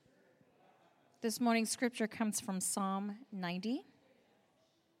This morning's scripture comes from Psalm 90.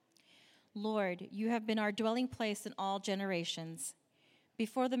 Lord, you have been our dwelling place in all generations.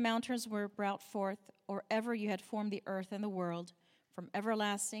 Before the mountains were brought forth, or ever you had formed the earth and the world, from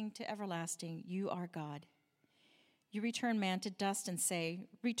everlasting to everlasting, you are God. You return man to dust and say,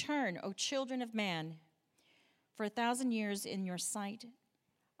 Return, O children of man. For 1,000 years in your sight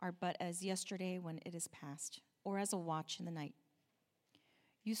are but as yesterday when it is past, or as a watch in the night.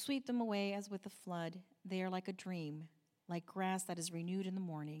 You sweep them away as with a flood. They are like a dream, like grass that is renewed in the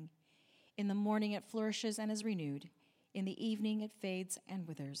morning. In the morning it flourishes and is renewed. In the evening it fades and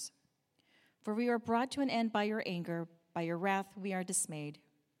withers. For we are brought to an end by your anger. By your wrath we are dismayed.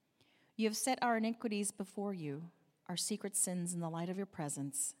 You have set our iniquities before you, our secret sins in the light of your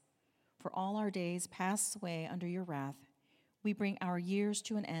presence. For all our days pass away under your wrath. We bring our years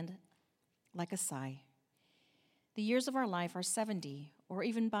to an end like a sigh. The years of our life are 70, or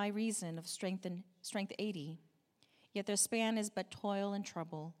even by reason of strength 80. Yet their span is but toil and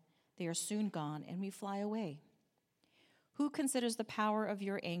trouble. They are soon gone, and we fly away. Who considers the power of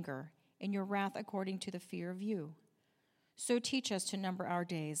your anger and your wrath according to the fear of you? So teach us to number our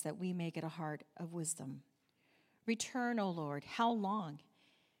days, that we may get a heart of wisdom. Return, O Lord, how long?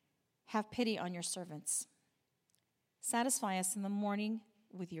 Have pity on your servants. Satisfy us in the morning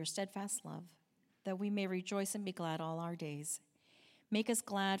with your steadfast love, that we may rejoice and be glad all our days. Make us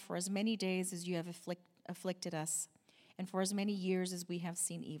glad for as many days as you have afflicted us, and for as many years as we have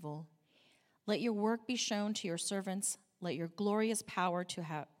seen evil. Let your work be shown to your servants. Let your glorious power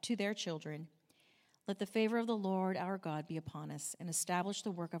to their children. Let the favor of the Lord our God be upon us, and establish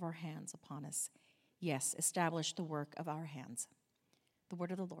the work of our hands upon us. Yes, establish the work of our hands. The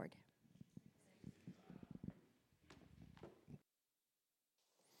word of the Lord.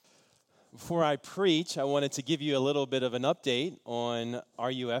 Before I preach, I wanted to give you a little bit of an update on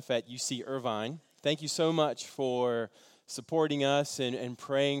RUF at UC Irvine. Thank you so much for supporting us and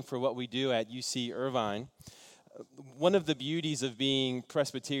praying for what we do at UC Irvine. One of the beauties of being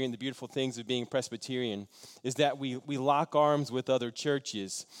Presbyterian, the beautiful things of being Presbyterian, is that we lock arms with other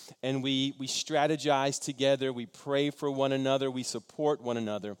churches, and we strategize together, we pray for one another, we support one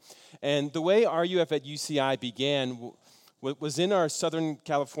another. And the way RUF at UCI began was in our Southern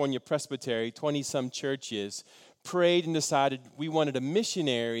California Presbytery. 20-some churches prayed and decided we wanted a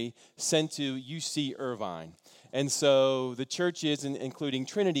missionary sent to UC Irvine. And so the churches, including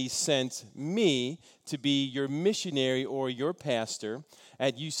Trinity, sent me to be your missionary or your pastor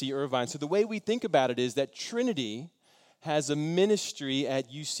at UC Irvine. So the way we think about it is that Trinity has a ministry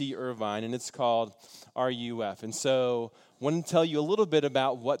at UC Irvine, and it's called RUF. And so I wanted to tell you a little bit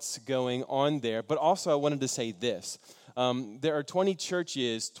about what's going on there, but also I wanted to say this. There are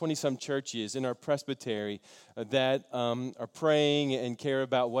 20-some churches in our presbytery that are praying and care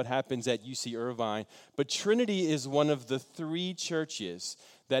about what happens at UC Irvine. But Trinity is one of the 3 churches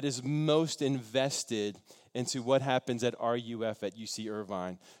that is most invested into what happens at RUF at UC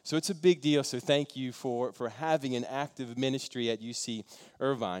Irvine. So it's a big deal, so thank you for having an active ministry at UC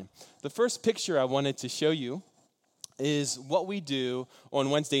Irvine. The first picture I wanted to show you is what we do on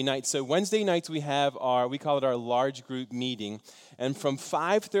Wednesday nights. So Wednesday nights we call it our large group meeting, and from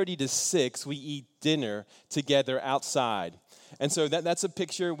 5:30 to 6 we eat dinner together outside. And so that's a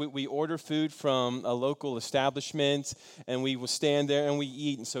picture. We order food from a local establishment, and we will stand there and we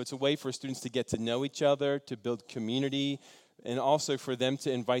eat. And so it's a way for students to get to know each other, to build community, and also for them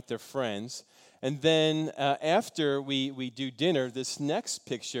to invite their friends. And then after we do dinner, this next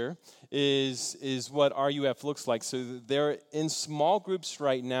picture is what RUF looks like. So they're in small groups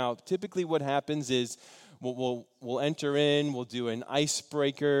right now. Typically what happens is we'll enter in, we'll do an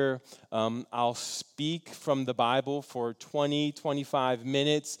icebreaker. I'll speak from the Bible for 20, 25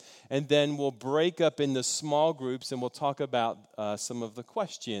 minutes, and then we'll break up into small groups and we'll talk about some of the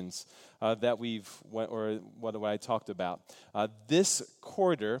questions that what I talked about. This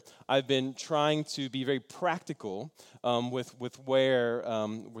quarter, I've been trying to be very practical with where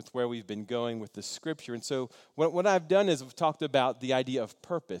we've been going with the scripture. And so what I've done is I've talked about the idea of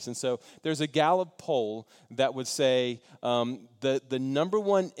purpose. And so there's a Gallup poll that would say the number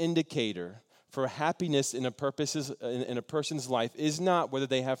one indicator for happiness in a person's life is not whether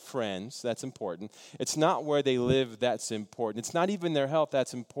they have friends. That's important. It's not where they live. That's important. It's not even their health.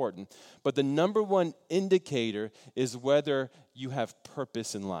 That's important. But the number one indicator is whether you have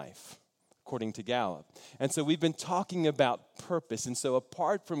purpose in life. according to Gallup. And so we've been talking about purpose. And so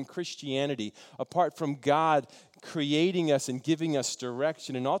apart from Christianity, apart from God creating us and giving us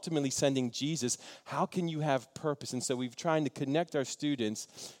direction and ultimately sending Jesus, how can you have purpose? And so we've trying to connect our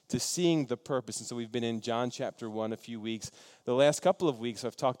students to seeing the purpose. And so we've been in John chapter 1 a few weeks. The last couple of weeks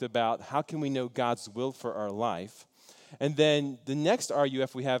I've talked about how can we know God's will for our life. And then the next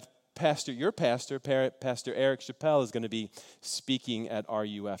RUF we have your pastor, Pastor Eric Chappelle, is going to be speaking at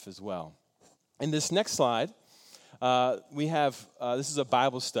RUF as well. In this next slide, we have, this is a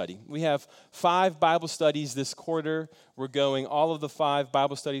Bible study. We have 5 Bible studies this quarter. All of the 5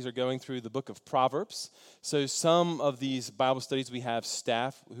 Bible studies are going through the book of Proverbs. So some of these Bible studies, we have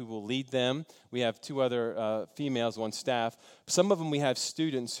staff who will lead them. We have 2 other females, 1 staff. Some of them we have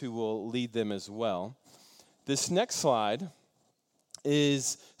students who will lead them as well. This next slide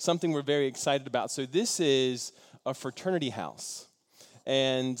is something we're very excited about. So this is a fraternity house.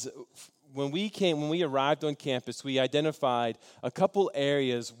 And when we arrived on campus, we identified a couple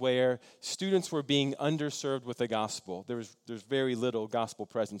areas where students were being underserved with the gospel. There's very little gospel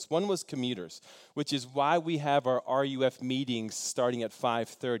presence. One was commuters, which is why we have our RUF meetings starting at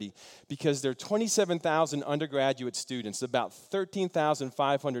 5:30, because there are 27,000 undergraduate students. About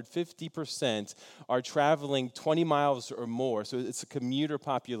 13,550% are traveling 20 miles or more, so it's a commuter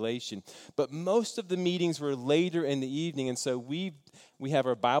population. But most of the meetings were later in the evening, and so we have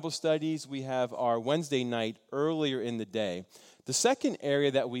our Bible studies, we have our Wednesday night earlier in the day. The second area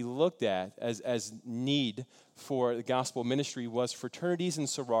that we looked at as need for the gospel ministry was fraternities and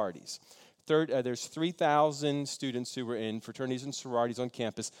sororities. There's 3,000 students who were in fraternities and sororities on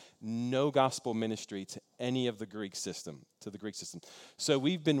campus, no gospel ministry to any of the Greek system. So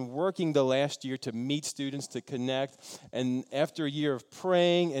we've been working the last year to meet students, to connect, and after a year of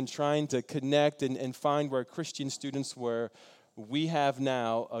praying and trying to connect and find where Christian students were, we have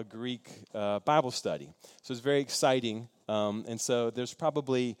now a Greek Bible study. So it's very exciting. And so there's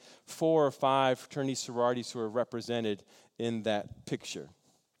probably 4 or 5 fraternity sororities who are represented in that picture.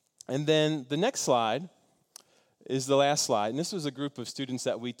 And then the next slide is the last slide. And this was a group of students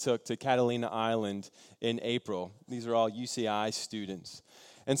that we took to Catalina Island in April. These are all UCI students.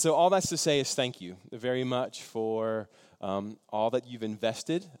 And so all that's to say is thank you very much for all that you've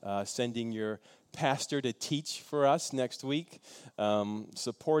invested, sending your pastor to teach for us next week,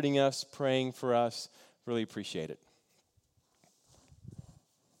 supporting us, praying for us. Really appreciate it.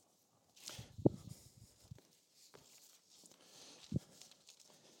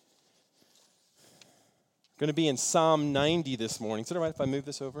 Going to be in Psalm 90 this morning. Is it all right if I move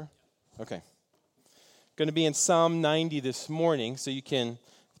this over? Okay. Going to be in Psalm 90 this morning, so you can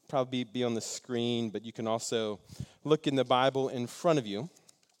probably be on the screen, but you can also look in the Bible in front of you.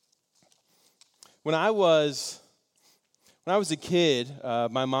 When I was a kid,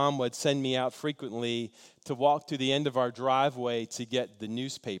 my mom would send me out frequently to walk to the end of our driveway to get the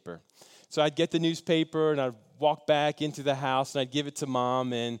newspaper. So I'd get the newspaper and I'd walk back into the house and I'd give it to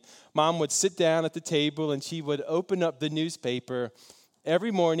Mom, and Mom would sit down at the table and she would open up the newspaper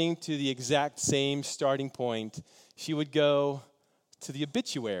every morning to the exact same starting point. She would go to the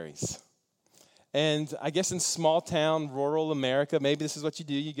obituaries. And I guess in small town, rural America, maybe this is what you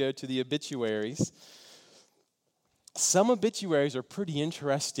do. You go to the obituaries. Some obituaries are pretty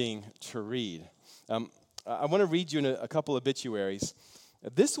interesting to read. I want to read you a couple obituaries.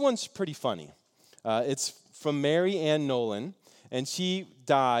 This one's pretty funny. It's from Mary Ann Nolan, and she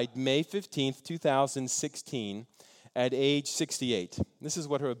died May 15th, 2016, at age 68. This is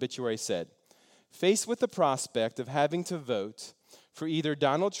what her obituary said. Faced with the prospect of having to vote for either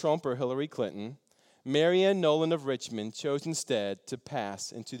Donald Trump or Hillary Clinton, Mary Ann Nolan of Richmond chose instead to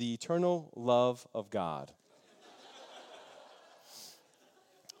pass into the eternal love of God.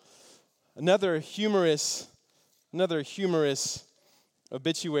 Another humorous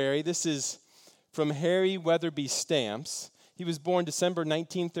obituary. This is from Harry Weatherby Stamps. He was born December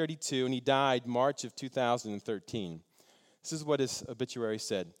 1932, and he died March of 2013. This is what his obituary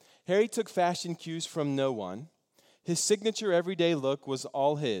said. Harry took fashion cues from no one. His signature everyday look was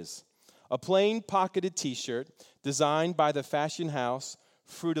all his. A plain pocketed T-shirt designed by the fashion house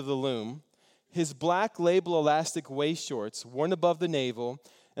Fruit of the Loom. His black label elastic waist shorts worn above the navel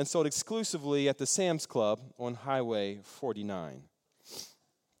and sold exclusively at the Sam's Club on Highway 49.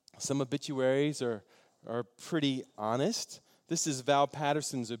 Some obituaries are pretty honest. This is Val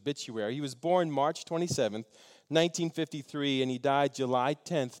Patterson's obituary. He was born March 27th, 1953, and he died July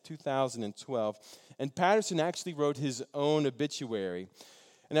 10th, 2012. And Patterson actually wrote his own obituary.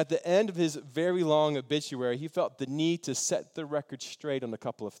 And at the end of his very long obituary, he felt the need to set the record straight on a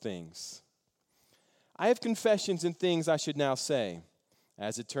couple of things. I have confessions and things I should now say.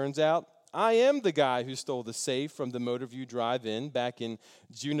 As it turns out, I am the guy who stole the safe from the Motorview Drive-In back in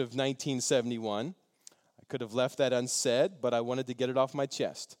June of 1971. I could have left that unsaid, but I wanted to get it off my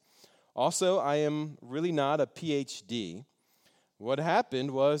chest. Also, I am really not a PhD. What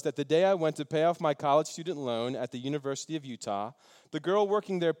happened was that the day I went to pay off my college student loan at the University of Utah, the girl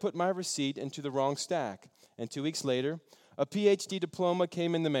working there put my receipt into the wrong stack. And 2 weeks later, a PhD diploma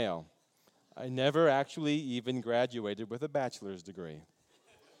came in the mail. I never actually even graduated with a bachelor's degree.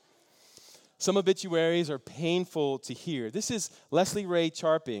 Some obituaries are painful to hear. This is Leslie Ray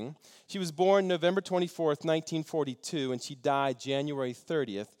Charping. She was born November 24th, 1942, and she died January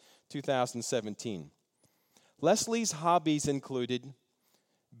 30th, 2017. Leslie's hobbies included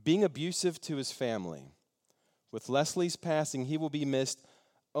being abusive to his family. With Leslie's passing, he will be missed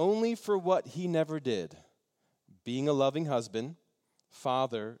only for what he never did, being a loving husband,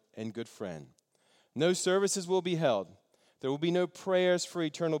 father, and good friend. No services will be held. There will be no prayers for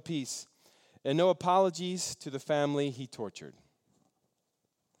eternal peace, and no apologies to the family he tortured.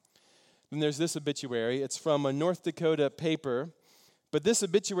 Then there's this obituary. It's from a North Dakota paper, but this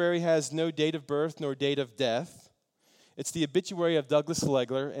obituary has no date of birth nor date of death. It's the obituary of Douglas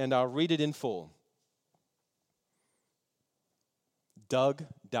Legler, and I'll read it in full. Doug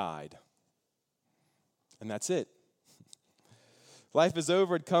died. And that's it. Life is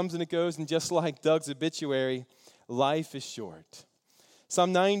over, it comes and it goes, and just like Doug's obituary, life is short.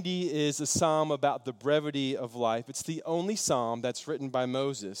 Psalm 90 is a psalm about the brevity of life. It's the only psalm that's written by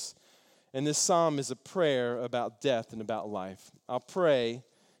Moses. And this psalm is a prayer about death and about life. I'll pray,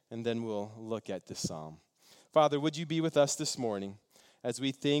 and then we'll look at this psalm. Father, would you be with us this morning as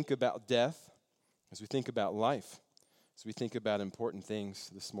we think about death, as we think about life, as we think about important things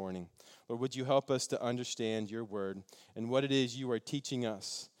this morning? Lord, would you help us to understand your word and what it is you are teaching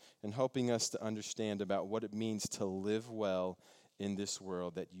us and helping us to understand about what it means to live well in this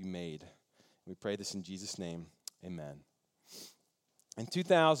world that you made. We pray this in Jesus' name. Amen. In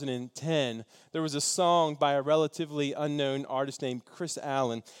 2010, there was a song by a relatively unknown artist named Chris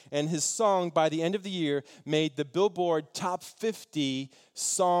Allen, and his song, by the end of the year, made the Billboard Top 50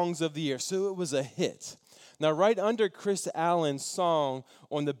 Songs of the Year, so it was a hit. Now, right under Chris Allen's song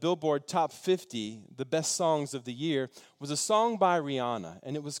on the Billboard Top 50, the best songs of the year, was a song by Rihanna,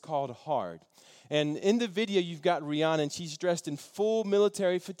 and it was called Hard. And in the video, you've got Rihanna, and she's dressed in full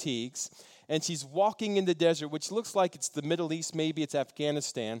military fatigues, and she's walking in the desert, which looks like it's the Middle East, maybe it's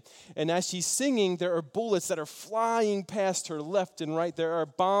Afghanistan. And as she's singing, there are bullets that are flying past her left and right. There are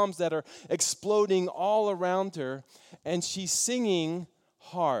bombs that are exploding all around her. And she's singing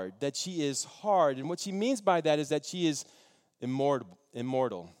hard, that she is hard. And what she means by that is that she is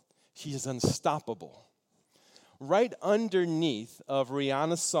immortal. She is unstoppable. Right underneath of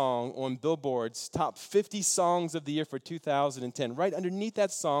Rihanna's song on Billboard's Top 50 Songs of the Year for 2010, right underneath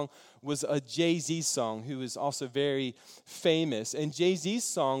that song was a Jay-Z song who is also very famous. And Jay-Z's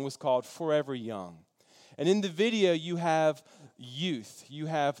song was called Forever Young. And in the video, you have youth, you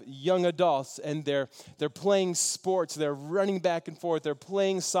have young adults, and they're playing sports, they're running back and forth, they're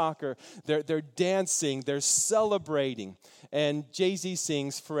playing soccer, they're dancing, they're celebrating. And Jay-Z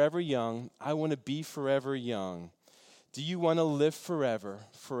sings, Forever Young, I want to be forever young. Do you want to live forever,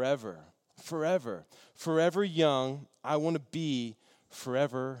 forever, forever, forever young? I want to be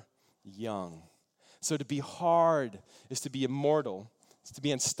forever young. So to be hard is to be immortal, it's to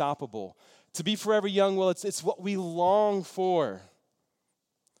be unstoppable. To be forever young, well, it's what we long for.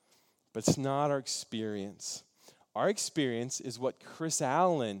 But it's not our experience. Our experience is what Chris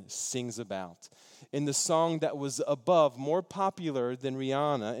Allen sings about in the song that was above, more popular than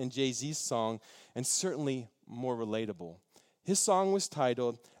Rihanna and Jay-Z's song, and certainly more relatable. His song was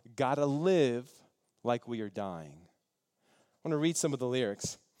titled, Gotta Live Like We Are Dying. I want to read some of the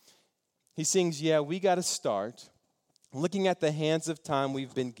lyrics. He sings, yeah, we got to start looking at the hands of time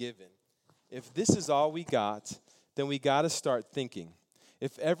we've been given. If this is all we got, then we got to start thinking.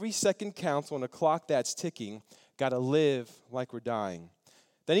 If every second counts on a clock that's ticking, got to live like we're dying.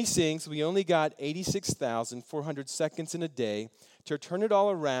 Then he sings, we only got 86,400 seconds in a day to turn it all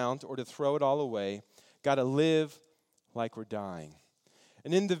around or to throw it all away. Got to live like we're dying.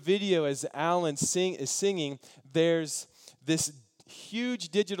 And in the video, as Alan is singing, there's this huge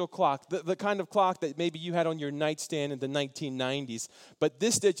digital clock, the kind of clock that maybe you had on your nightstand in the 1990s. But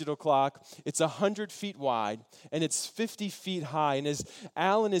this digital clock, it's 100 feet wide, and it's 50 feet high. And as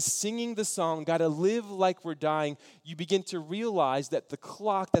Alan is singing the song, Gotta Live Like We're Dying, you begin to realize that the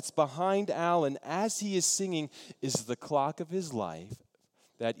clock that's behind Alan as he is singing is the clock of his life,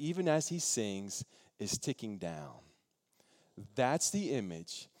 that even as he sings, is ticking down. That's the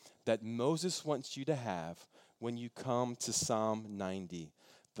image that Moses wants you to have when you come to Psalm 90.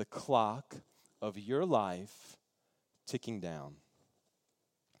 the clock of your life ticking down.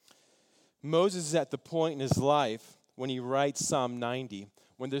 Moses is at the point in his life when he writes Psalm 90,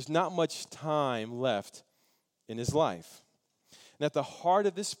 when there's not much time left in his life. And at the heart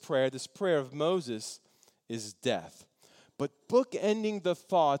of this prayer of Moses, is death. But bookending the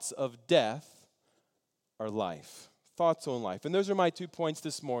thoughts of death are life. Thoughts on life. And those are my 2 points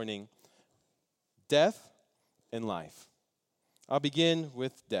this morning. Death and life. I'll begin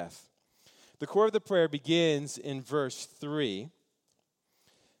with death. The core of the prayer begins in verse 3.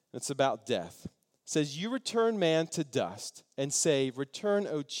 It's about death. It says, "You return man to dust and say, 'Return,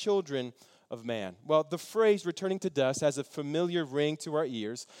 O children of man.'" Well, the phrase returning to dust has a familiar ring to our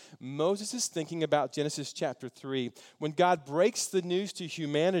ears. Moses is thinking about Genesis chapter 3, when God breaks the news to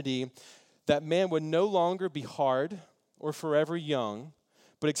humanity that man would no longer be hard or forever young,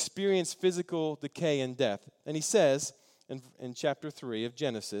 but experience physical decay and death. And he says in chapter 3 of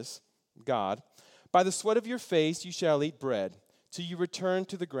Genesis, God, "By the sweat of your face you shall eat bread, till you return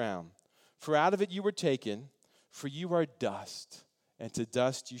to the ground. For out of it you were taken, for you are dust, and to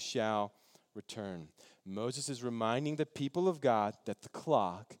dust you shall return." Moses is reminding the people of God that the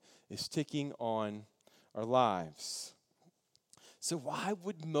clock is ticking on our lives. So why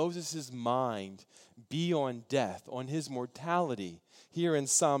would Moses' mind be on death, on his mortality here in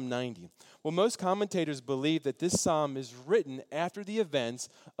Psalm 90? Well, most commentators believe that this psalm is written after the events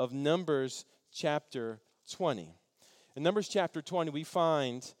of Numbers chapter 20. In Numbers chapter 20, we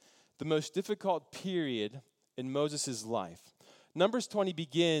find the most difficult period in Moses' life. Numbers 20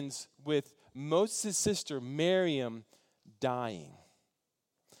 begins with Moses' sister Miriam dying.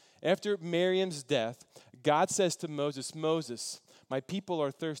 After Miriam's death, God says to Moses, "Moses, my people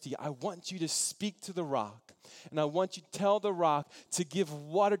are thirsty. I want you to speak to the rock, and I want you to tell the rock to give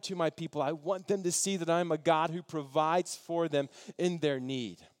water to my people. I want them to see that I'm a God who provides for them in their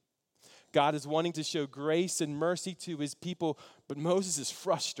need." God is wanting to show grace and mercy to his people, but Moses is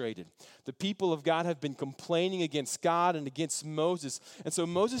frustrated. The people of God have been complaining against God and against Moses, and so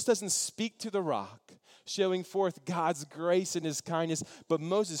Moses doesn't speak to the rock, showing forth God's grace and his kindness, but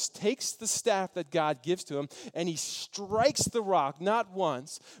Moses takes the staff that God gives to him, and he strikes the rock, not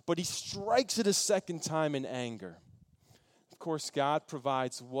once, but he strikes it a second time in anger. Of course, God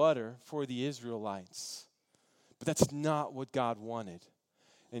provides water for the Israelites, but that's not what God wanted.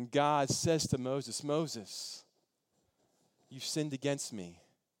 And God says to Moses, "Moses, you've sinned against me.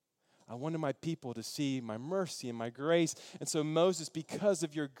 I wanted my people to see my mercy and my grace. And so Moses, because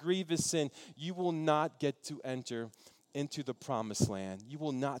of your grievous sin, you will not get to enter into the promised land. You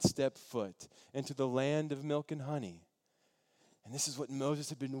will not step foot into the land of milk and honey." And this is what Moses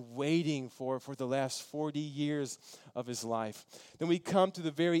had been waiting for the last 40 years of his life. Then we come to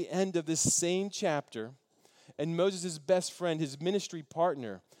the very end of this same chapter, and Moses' best friend, his ministry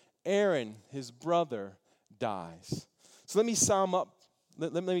partner, Aaron, his brother, dies. So let me sum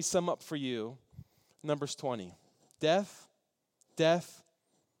up for you Numbers 20. Death, death,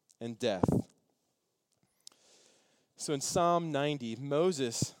 and death. So in Psalm 90,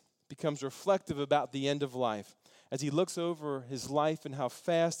 Moses becomes reflective about the end of life as he looks over his life and how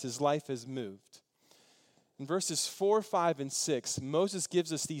fast his life has moved. In verses 4, 5, and 6, Moses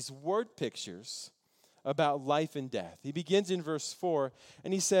gives us these word pictures about life and death. He begins in verse 4,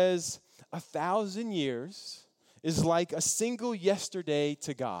 and he says, 1,000 years is like a single yesterday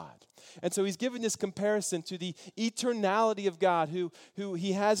to God. And so he's given this comparison to the eternality of God, who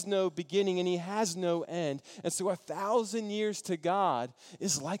he has no beginning and he has no end. And so 1,000 years to God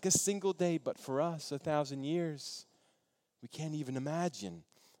is like a single day, but for us, 1,000 years, we can't even imagine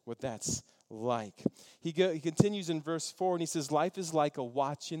what that's like. He continues in verse 4, and he says, "Life is like a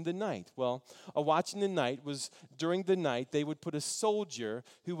watch in the night." Well, a watch in the night was during the night, they would put a soldier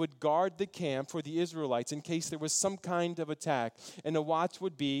who would guard the camp for the Israelites in case there was some kind of attack. And a watch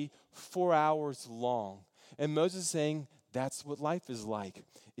would be 4 hours long. And Moses is saying, that's what life is like.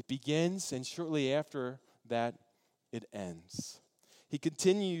 It begins, and shortly after that, it ends. He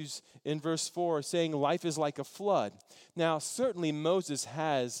continues in verse 4, saying, "Life is like a flood." Now, certainly Moses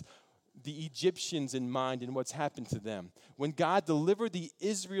has the Egyptians in mind and what's happened to them. When God delivered the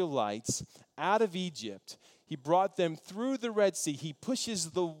Israelites out of Egypt, he brought them through the Red Sea. He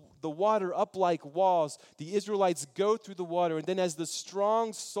pushes the water up like walls. The Israelites go through the water, and then as the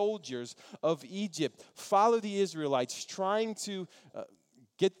strong soldiers of Egypt follow the Israelites, trying to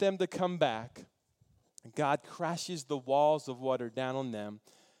get them to come back, God crashes the walls of water down on them.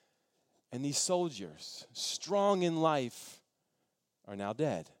 And these soldiers, strong in life, are now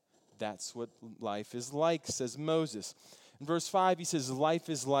dead. That's what life is like, says Moses. In verse 5, he says, life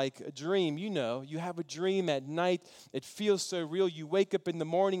is like a dream. You know, you have a dream at night. It feels so real. You wake up in the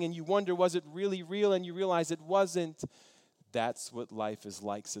morning and you wonder, was it really real? And you realize it wasn't. That's what life is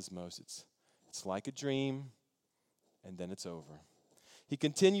like, says Moses. It's like a dream, and then it's over. He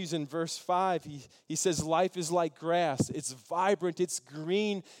continues in verse 5. He says, life is like grass. It's vibrant. It's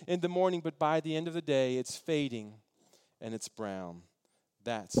green in the morning, but by the end of the day, it's fading and it's brown.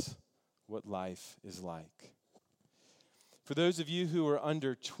 That's what life is like. For those of you who are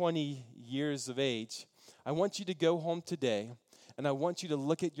under 20 years of age, I want you to go home today, and I want you to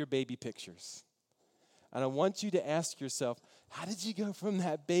look at your baby pictures. And I want you to ask yourself, how did you go from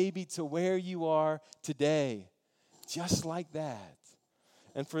that baby to where you are today? Just like that.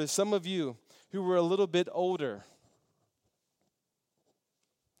 And for some of you who were a little bit older,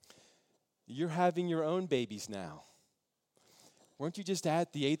 you're having your own babies now. Weren't you just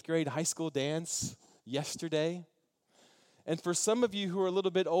at the 8th grade high school dance yesterday? And for some of you who are a little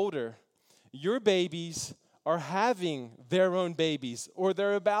bit older, your babies are having their own babies, or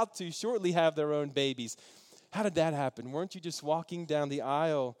they're about to shortly have their own babies. How did that happen? Weren't you just walking down the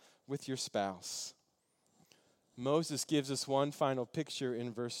aisle with your spouse? Moses gives us one final picture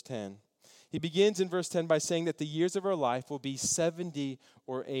in verse 10. He begins in verse 10 by saying that the years of our life will be 70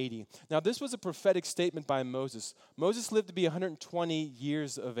 or 80. Now, this was a prophetic statement by Moses. Moses lived to be 120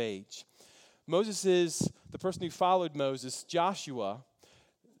 years of age. Moses is the person who followed Moses, Joshua.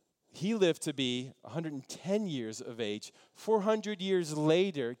 He lived to be 110 years of age. 400 years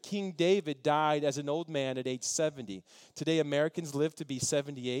later, King David died as an old man at age 70. Today, Americans live to be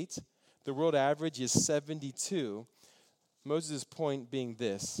 78. The world average is 72. Moses' point being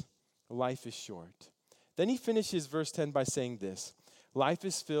this: life is short. Then he finishes verse 10 by saying this: life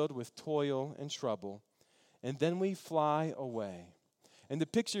is filled with toil and trouble, and then we fly away. And the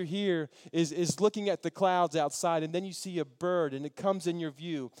picture here is looking at the clouds outside, and then you see a bird, and it comes in your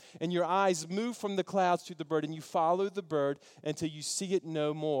view, and your eyes move from the clouds to the bird, and you follow the bird until you see it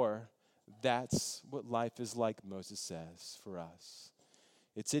no more. That's what life is like, Moses says, for us.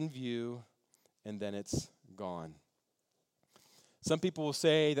 It's in view, and then it's gone. Some people will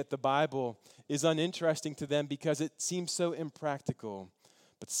say that the Bible is uninteresting to them because it seems so impractical.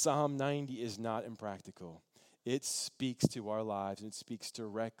 But Psalm 90 is not impractical. It speaks to our lives, and it speaks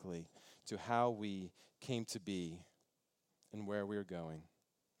directly to how we came to be and where we're going.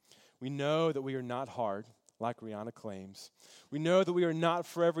 We know that we are not hard, like Rihanna claims. We know that we are not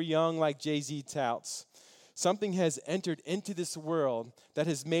forever young, like Jay-Z touts. Something has entered into this world that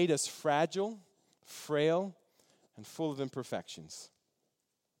has made us fragile, frail, and full of imperfections.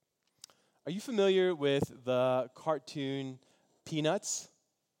 Are you familiar with the cartoon Peanuts?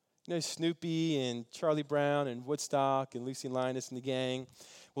 You know, Snoopy and Charlie Brown and Woodstock and Lucy Linus and the gang.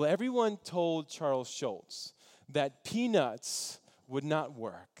 Well, everyone told Charles Schulz that Peanuts would not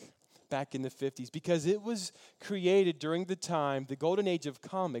work back in the 50s because it was created during the time, the golden age of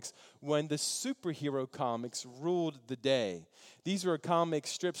comics, when the superhero comics ruled the day. These were comic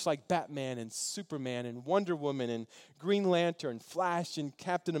strips like Batman and Superman and Wonder Woman and Green Lantern, Flash and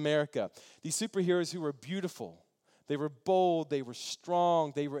Captain America. These superheroes who were beautiful. They were bold, they were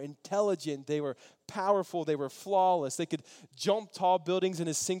strong, they were intelligent, they were powerful, they were flawless. They could jump tall buildings in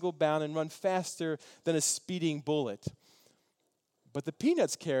a single bound and run faster than a speeding bullet. But the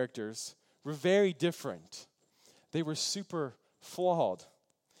Peanuts characters were very different. They were super flawed.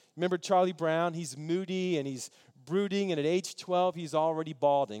 Remember Charlie Brown? He's moody and he's brooding, and at age 12, he's already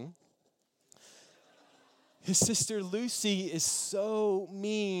balding. His sister Lucy is so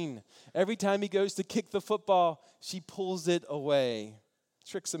mean. Every time he goes to kick the football, she pulls it away.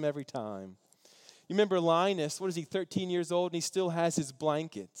 Tricks him every time. You remember Linus, 13 years old, and he still has his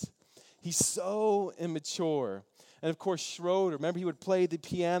blanket. He's so immature. And of course, Schroeder, remember he would play the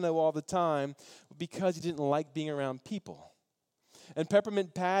piano all the time because he didn't like being around people. And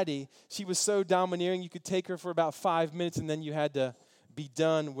Peppermint Patty, she was so domineering you could take her for about 5 minutes and then you had to be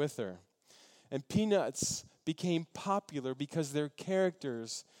done with her. And Peanuts became popular because their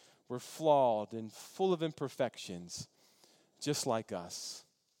characters were flawed and full of imperfections, just like us.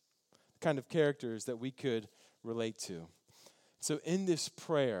 The kind of characters that we could relate to. So in this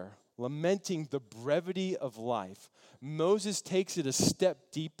prayer, lamenting the brevity of life, Moses takes it a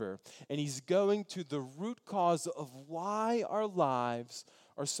step deeper, and he's going to the root cause of why our lives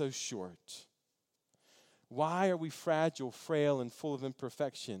are so short. Why are we fragile, frail, and full of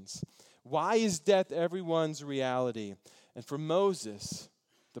imperfections? Why is death everyone's reality? And for Moses,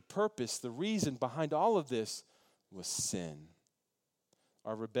 the purpose, the reason behind all of this was sin,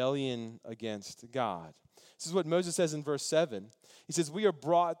 our rebellion against God. This is what Moses says in verse 7. He says, we are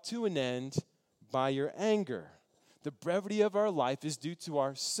brought to an end by your anger. The brevity of our life is due to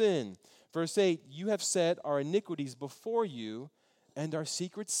our sin. Verse 8, you have set our iniquities before you and our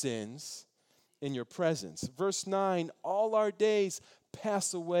secret sins in your presence. Verse 9, all our days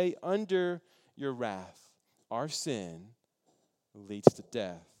pass away under your wrath. Our sin leads to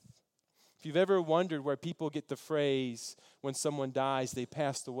death. If you've ever wondered where people get the phrase, when someone dies, they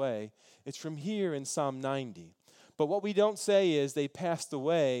passed away, it's from here in Psalm 90. But what we don't say is they passed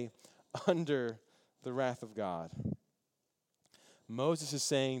away under the wrath of God. Moses is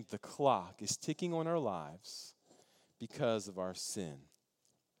saying the clock is ticking on our lives because of our sin.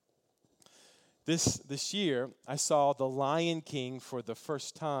 This year, I saw The Lion King for the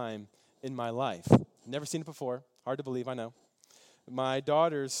first time in my life. Never seen it before. Hard to believe, I know. My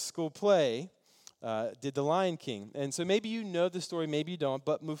daughter's school play did The Lion King. And so maybe you know the story, maybe you don't.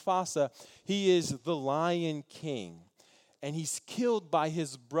 But Mufasa, he is the Lion King. And he's killed by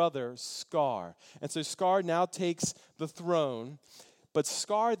his brother, Scar. And so Scar now takes the throne. But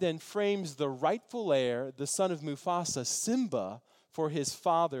Scar then frames the rightful heir, the son of Mufasa, Simba, for his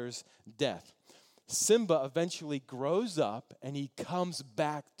father's death. Simba eventually grows up and he comes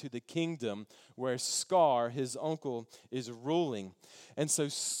back to the kingdom where Scar, his uncle, is ruling. And so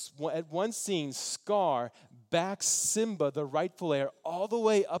at one scene, Scar backs Simba, the rightful heir, all the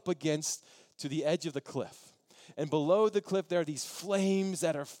way up against to the edge of the cliff. And below the cliff, there are these flames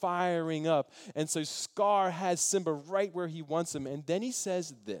that are firing up. And so Scar has Simba right where he wants him. And then he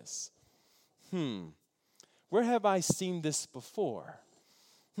says this, where have I seen this before?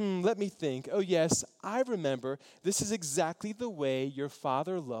 Let me think. Oh, yes, I remember. This is exactly the way your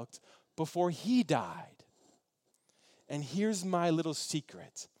father looked before he died. And here's my little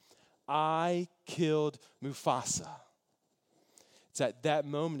secret. I killed Mufasa. It's at that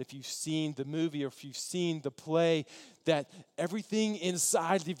moment, if you've seen the movie or if you've seen the play, that everything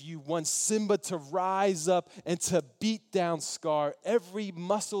inside of you wants Simba to rise up and to beat down Scar. Every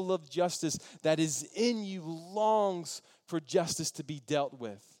muscle of justice that is in you longs for justice to be dealt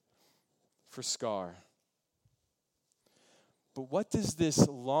with for Scar. But what does this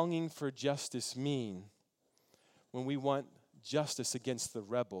longing for justice mean when we want justice against the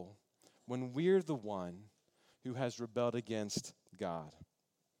rebel, when we're the one who has rebelled against God?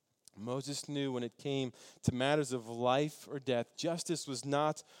 Moses knew when it came to matters of life or death, justice was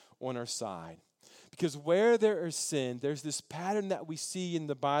not on our side. Because where there is sin, there's this pattern that we see in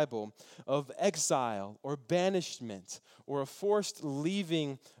the Bible of exile or banishment or a forced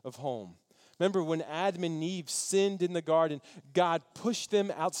leaving of home. Remember when Adam and Eve sinned in the garden, God pushed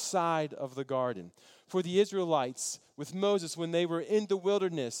them outside of the garden. For the Israelites, with Moses, when they were in the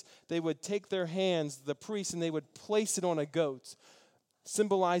wilderness, they would take their hands, the priests, and they would place it on a goat,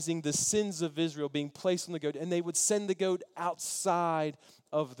 symbolizing the sins of Israel being placed on the goat, and they would send the goat outside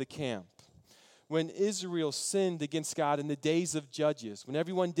of the camp. When Israel sinned against God in the days of Judges, when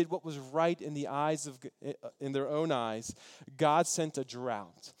everyone did what was right in their own eyes, God sent a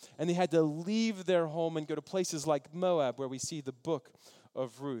drought. And they had to leave their home and go to places like Moab, where we see the book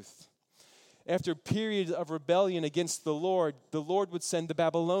of Ruth. After a period of rebellion against the Lord would send the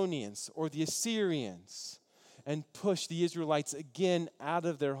Babylonians or the Assyrians and push the Israelites again out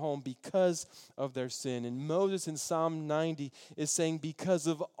of their home because of their sin. And Moses in Psalm 90 is saying, because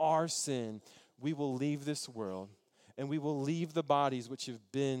of our sin, we will leave this world and we will leave the bodies which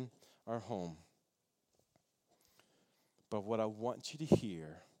have been our home. But what I want you to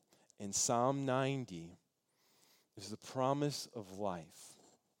hear in Psalm 90 is the promise of life.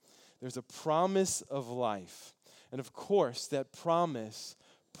 There's a promise of life. And of course, that promise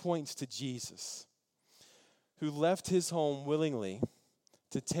points to Jesus, who left his home willingly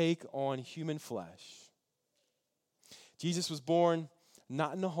to take on human flesh. Jesus was born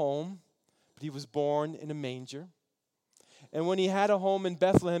not in a home, but he was born in a manger. And when he had a home in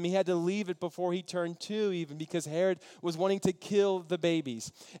Bethlehem, he had to leave it before he turned 2, even because Herod was wanting to kill the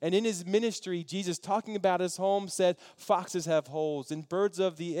babies. And in his ministry, Jesus, talking about his home, said, foxes have holes and birds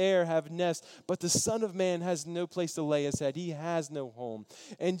of the air have nests, but the Son of Man has no place to lay his head. He has no home.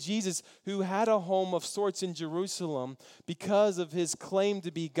 And Jesus, who had a home of sorts in Jerusalem, because of his claim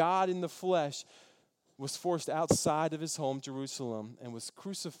to be God in the flesh, was forced outside of his home, Jerusalem, and was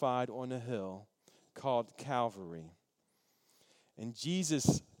crucified on a hill called Calvary. And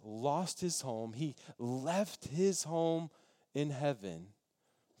Jesus lost his home. He left his home in heaven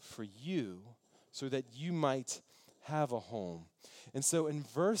for you so that you might have a home. And so in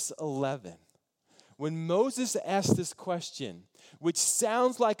verse 11, when Moses asked this question, which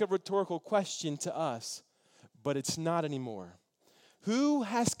sounds like a rhetorical question to us, but it's not anymore. Who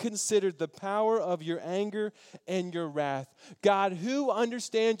has considered the power of your anger and your wrath? God, who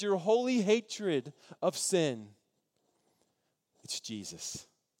understands your holy hatred of sin? It's Jesus.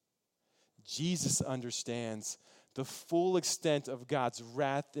 Jesus understands the full extent of God's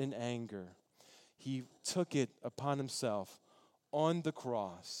wrath and anger. He took it upon himself on the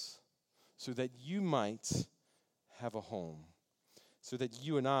cross so that you might have a home, so that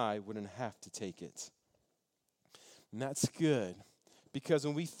you and I wouldn't have to take it. And that's good, because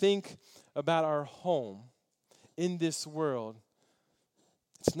when we think about our home in this world,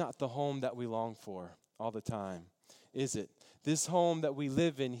 it's not the home that we long for all the time, is it? This home that we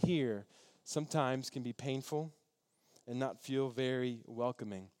live in here sometimes can be painful and not feel very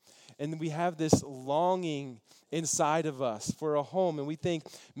welcoming. And we have this longing inside of us for a home, and we think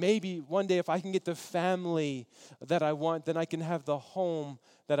maybe one day if I can get the family that I want, then I can have the home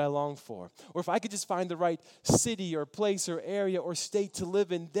that I long for. Or if I could just find the right city or place or area or state to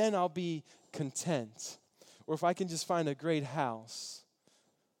live in, then I'll be content. Or if I can just find a great house,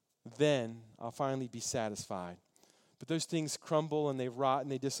 then I'll finally be satisfied. But those things crumble and they rot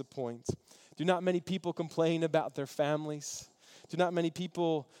and they disappoint. Do not many people complain about their families? Do not many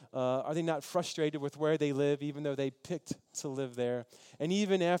people, are they not frustrated with where they live, even though they picked to live there? And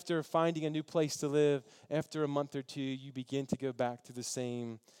even after finding a new place to live, after a month or two, you begin to go back to the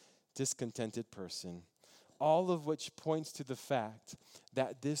same discontented person. All of which points to the fact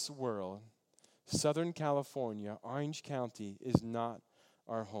that this world, Southern California, Orange County, is not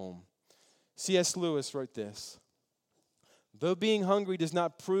our home. C.S. Lewis wrote this: "Though being hungry does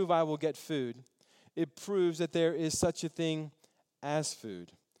not prove I will get food, it proves that there is such a thing as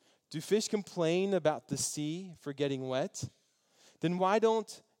food. Do fish complain about the sea for getting wet? Then why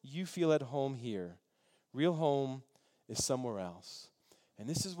don't you feel at home here? Real home is somewhere else." And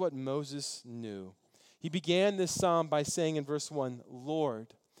this is what Moses knew. He began this psalm by saying in verse 1,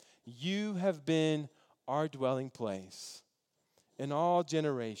 "Lord, you have been our dwelling place in all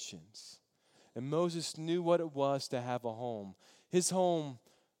generations." And Moses knew what it was to have a home. His home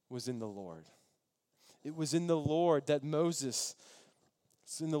was in the Lord. It was in the Lord that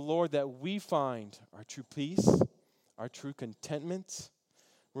it's in the Lord that we find our true peace, our true contentment,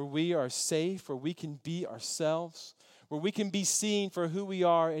 where we are safe, where we can be ourselves, where we can be seen for who we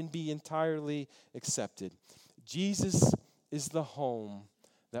are and be entirely accepted. Jesus is the home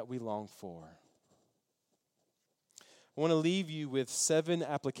that we long for. I want to leave you with 7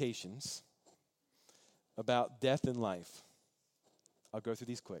 applications about death and life. I'll go through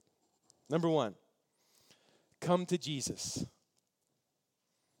these quick. Number 1, come to Jesus.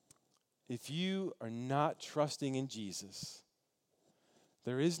 If you are not trusting in Jesus,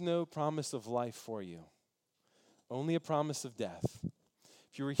 there is no promise of life for you, only a promise of death.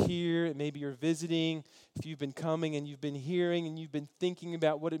 If you were here, maybe you're visiting, if you've been coming and you've been hearing and you've been thinking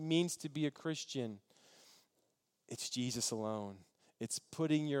about what it means to be a Christian, it's Jesus alone. It's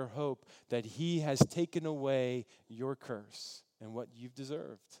putting your hope that he has taken away your curse and what you've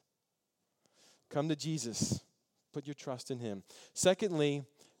deserved. Come to Jesus. Put your trust in him. Secondly,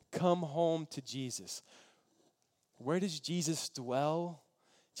 come home to Jesus. Where does Jesus dwell?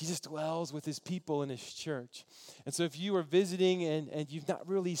 Jesus dwells with his people in his church. And so if you are visiting and you've not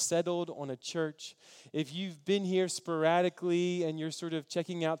really settled on a church, if you've been here sporadically and you're sort of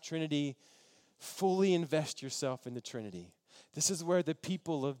checking out Trinity, fully invest yourself in the Trinity. This is where the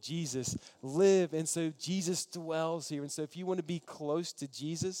people of Jesus live, and so Jesus dwells here. And so if you want to be close to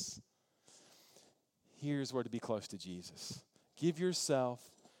Jesus, here's where to be close to Jesus. Give yourself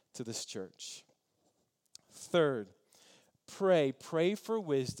to this church. Third, pray for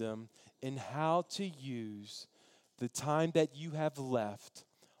wisdom in how to use the time that you have left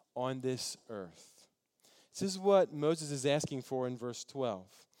on this earth. This is what Moses is asking for in verse 12,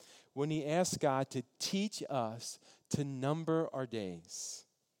 when he asks God to teach us to number our days.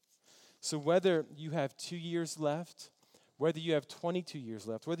 So whether you have 2 years left, whether you have 22 years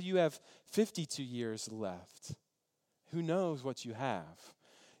left, whether you have 52 years left, who knows what you have?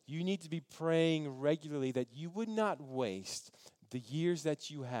 You need to be praying regularly that you would not waste the years that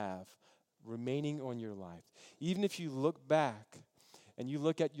you have remaining on your life. Even if you look back and you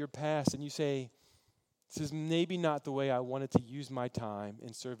look at your past and you say, this is maybe not the way I wanted to use my time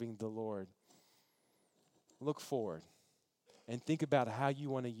in serving the Lord. Look forward and think about how you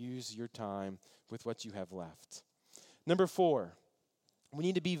want to use your time with what you have left. Number 4, we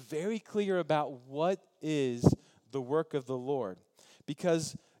need to be very clear about what is the work of the Lord,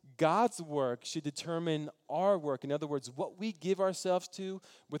 because God's work should determine our work. In other words, what we give ourselves to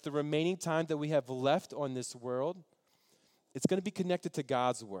with the remaining time that we have left on this world, it's going to be connected to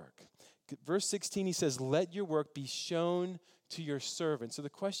God's work. Verse 16, he says, let your work be shown to your servant. So the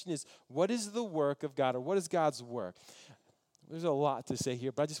question is, what is the work of God, or what is God's work? there's a lot to say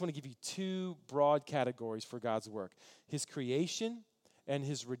here, but I just want to give you two broad categories for God's work: his creation and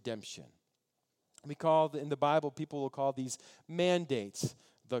his redemption. In the Bible, people will call these mandates: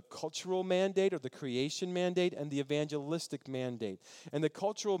 the cultural mandate or the creation mandate and the evangelistic mandate. And the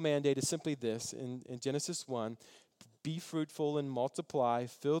cultural mandate is simply this in Genesis 1: be fruitful and multiply,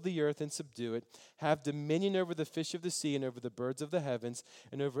 fill the earth and subdue it, have dominion over the fish of the sea and over the birds of the heavens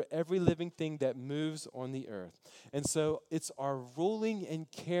and over every living thing that moves on the earth. And so it's our ruling and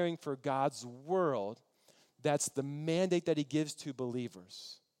caring for God's world that's the mandate that he gives to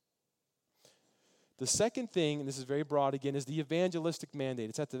believers. The second thing, and this is very broad again, is the evangelistic mandate.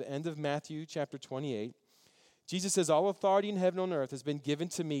 It's at the end of Matthew chapter 28. Jesus says, all authority in heaven and on earth has been given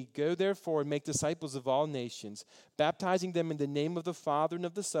to me. Go therefore and make disciples of all nations, baptizing them in the name of the Father and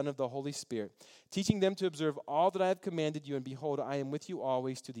of the Son and of the Holy Spirit, teaching them to observe all that I have commanded you, and behold, I am with you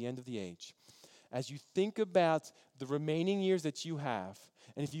always to the end of the age. As you think about the remaining years that you have,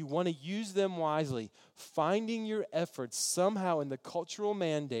 and if you want to use them wisely, finding your efforts somehow in the cultural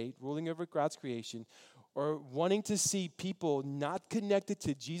mandate, ruling over God's creation, or wanting to see people not connected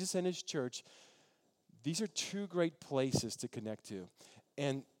to Jesus and his church, these are two great places to connect to.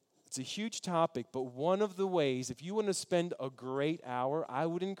 And it's a huge topic, but one of the ways, if you want to spend a great hour, I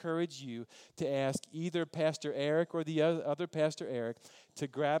would encourage you to ask either Pastor Eric or the other Pastor Eric to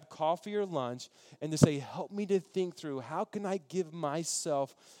grab coffee or lunch and to say, help me to think through, how can I give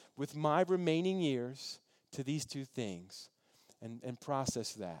myself with my remaining years to these two things, and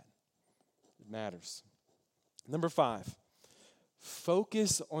process that. It matters. Number 5,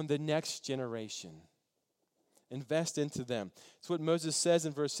 focus on the next generation. Invest into them. It's what Moses says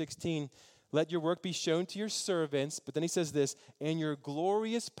in verse 16. Let your work be shown to your servants. But then he says this, and your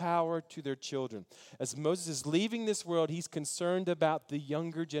glorious power to their children. As Moses is leaving this world, he's concerned about the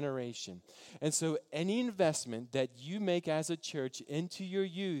younger generation. And so any investment that you make as a church into your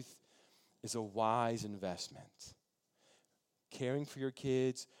youth is a wise investment. Caring for your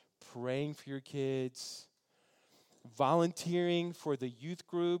kids, praying for your kids, volunteering for the youth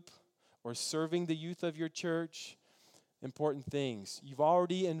group, or serving the youth of your church, important things. You've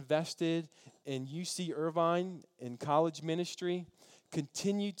already invested in UC Irvine in college ministry.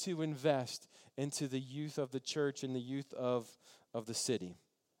 Continue to invest into the youth of the church and the youth of the city.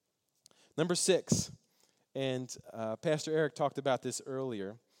 Number 6, and Pastor Eric talked about this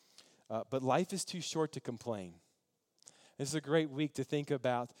earlier, but life is too short to complain. This is a great week to think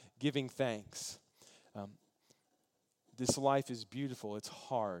about giving thanks. This life is beautiful. It's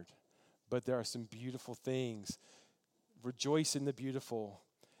hard. But there are some beautiful things. Rejoice in the beautiful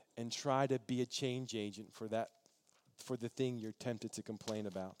and try to be a change agent for the thing you're tempted to complain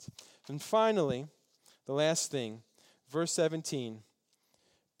about. And finally, the last thing, verse 17,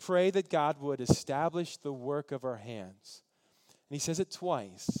 pray that God would establish the work of our hands. And he says it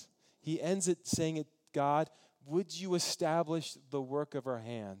twice. He ends it saying it, God, would you establish the work of our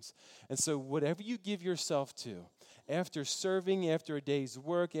hands? And so whatever you give yourself to, after serving, after a day's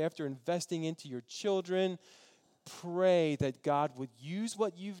work, after investing into your children, pray that God would use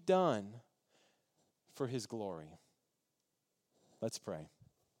what you've done for his glory. Let's pray.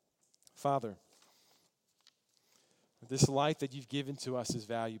 Father, this life that you've given to us is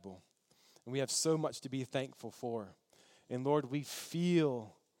valuable, and we have so much to be thankful for. And Lord, we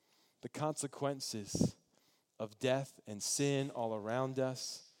feel the consequences of death and sin all around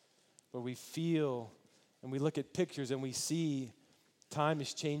us. Lord, we feel and we look at pictures and we see time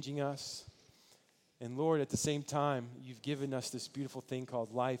is changing us. And Lord, at the same time, you've given us this beautiful thing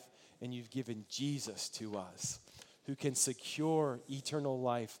called life, and you've given Jesus to us, who can secure eternal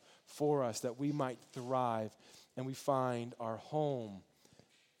life for us, that we might thrive and we find our home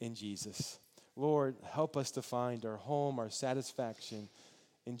in Jesus. Lord, help us to find our home, our satisfaction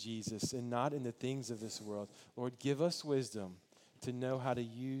in Jesus and not in the things of this world. Lord, give us wisdom to know how to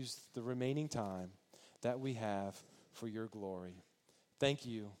use the remaining time that we have for your glory. Thank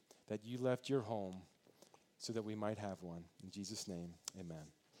you that you left your home so that we might have one. In Jesus' name,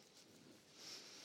 amen.